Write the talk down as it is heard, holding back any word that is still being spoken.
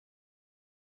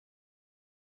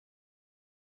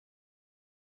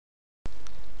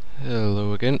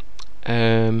Hello again.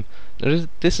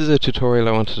 This is a tutorial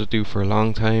I wanted to do for a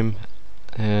long time.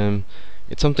 Um,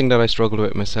 it's something that I struggled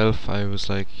with myself. I was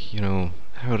like,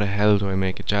 how the hell do I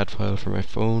make a JAD file for my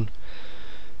phone?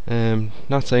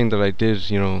 Not saying that I did,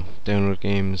 download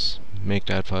games, make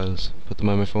JAD files, put them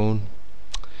on my phone.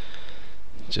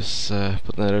 Just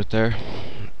putting that out there.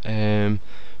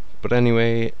 But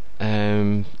anyway,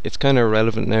 it's kind of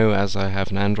irrelevant now as I have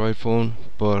an Android phone,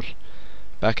 but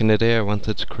back in the day I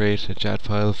wanted to create a JAD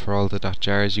file for all the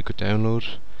 .jars you could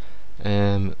download.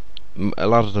 A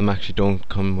lot of them actually don't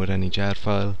come with any JAD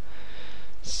file.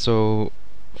 So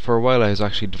for a while I was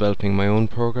actually developing my own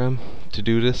program to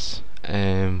do this,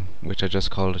 which I just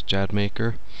called it JAD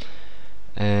Maker.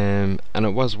 And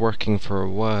it was working for a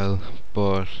while,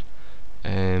 but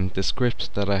the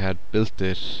script that I had built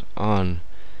it on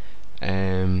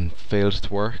failed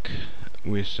to work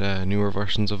with newer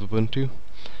versions of Ubuntu.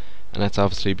 And that's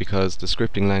obviously because the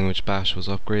scripting language Bash was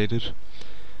upgraded.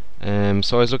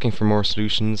 So I was looking for more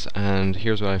solutions, and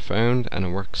here's what I found, and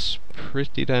it works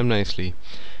pretty damn nicely.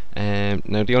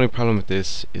 Now the only problem with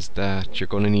this is that you're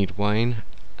going to need Wine,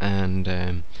 and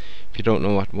if you don't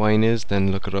know what Wine is,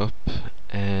 then look it up.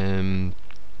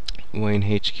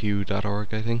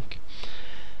 winehq.org, I think.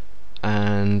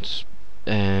 And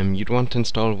you'd want to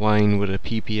install Wine with a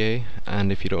PPA,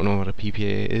 and if you don't know what a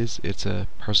PPA is, it's a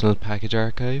personal package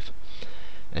archive.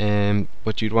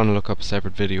 But you'd want to look up a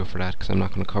separate video for that, because I'm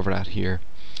not going to cover that here.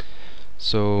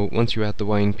 So once you add the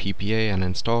Wine PPA and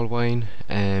install Wine,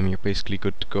 you're basically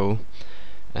good to go.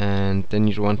 And then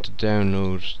you'd want to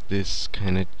download this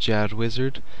kind of JAD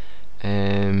wizard,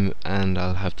 and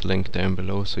I'll have the link down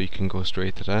below so you can go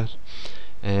straight to that.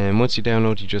 Once you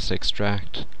download, you just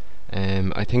extract.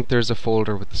 I think there's a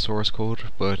folder with the source code,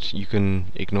 but you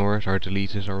can ignore it or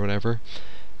delete it or whatever.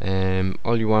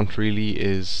 All you want really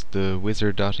is the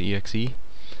wizard.exe,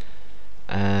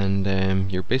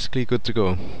 and you're basically good to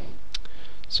go.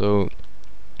 So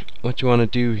what you want to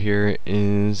do here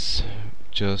is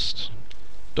just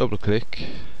double click.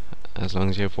 As long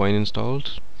as you have Wine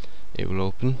installed, it will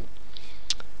open.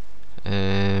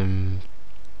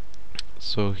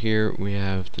 So here we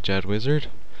have the JAD wizard.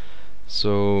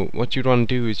 So what you'd want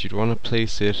to do is you'd want to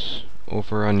place it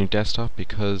over on your desktop,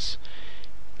 because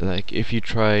like if you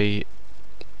try,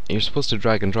 you're supposed to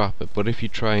drag and drop it, but if you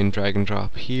try and drag and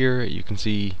drop here, you can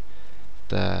see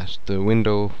that the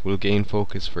window will gain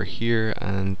focus for here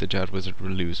and the JAD wizard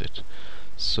will lose it.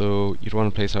 So you'd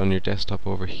want to place it on your desktop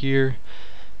over here.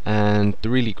 And the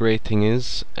really great thing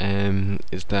is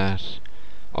that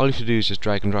all you have to do is just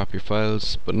drag and drop your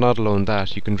files, but not alone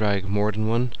that, you can drag more than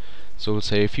one. So we'll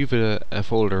say if you've a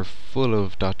folder full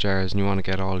of .jars and you want to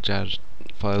get all JAD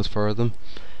files for them,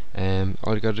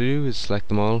 all you got to do is select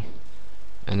them all,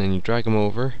 and then you drag them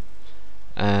over,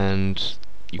 and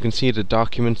you can see the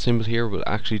document symbol here will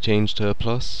actually change to a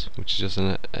plus, which is just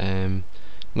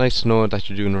nice to know that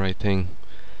you're doing the right thing.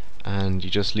 And you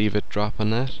just leave it drop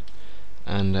on that,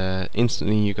 and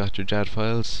instantly you got your JAD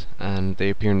files, and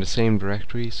they appear in the same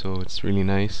directory, so it's really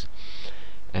nice.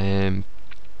 And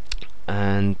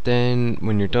then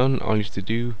when you're done, all you have to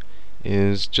do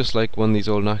is, just like one of these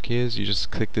old Nokias, you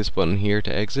just click this button here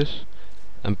to exit,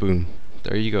 and boom,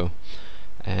 there you go.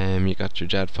 You got your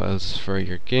JAD files for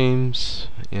your games.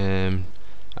 I'm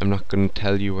not going to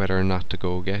tell you whether or not to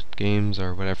go get games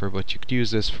or whatever, but you could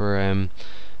use this for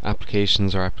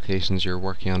applications you're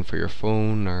working on for your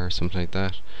phone or something like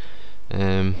that.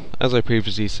 As I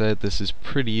previously said, this is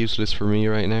pretty useless for me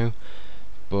right now,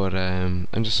 but I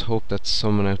just hope that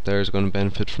someone out there is going to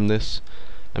benefit from this.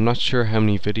 I'm not sure how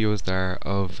many videos there are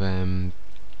of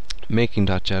making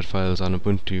 .jad files on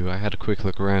Ubuntu. I had a quick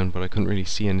look around, but I couldn't really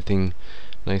see anything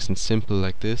nice and simple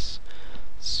like this.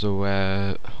 So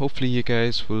hopefully you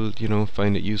guys will,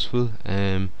 find it useful.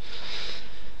 I'm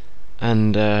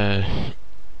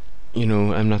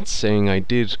not saying I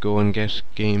did go and get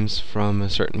games from a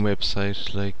certain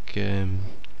website like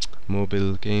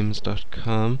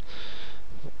mobilegames.com,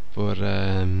 but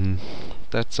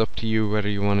that's up to you whether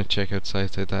you want to check out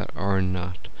sites like that or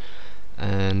not.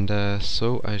 And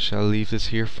so I shall leave this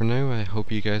here for now. I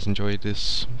hope you guys enjoyed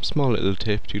this small little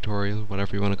tip, tutorial,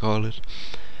 whatever you want to call it.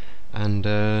 And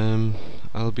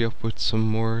I'll be up with some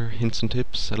more hints and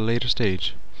tips at a later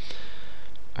stage.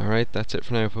 Alright, that's it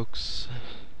for now, folks.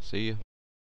 See ya.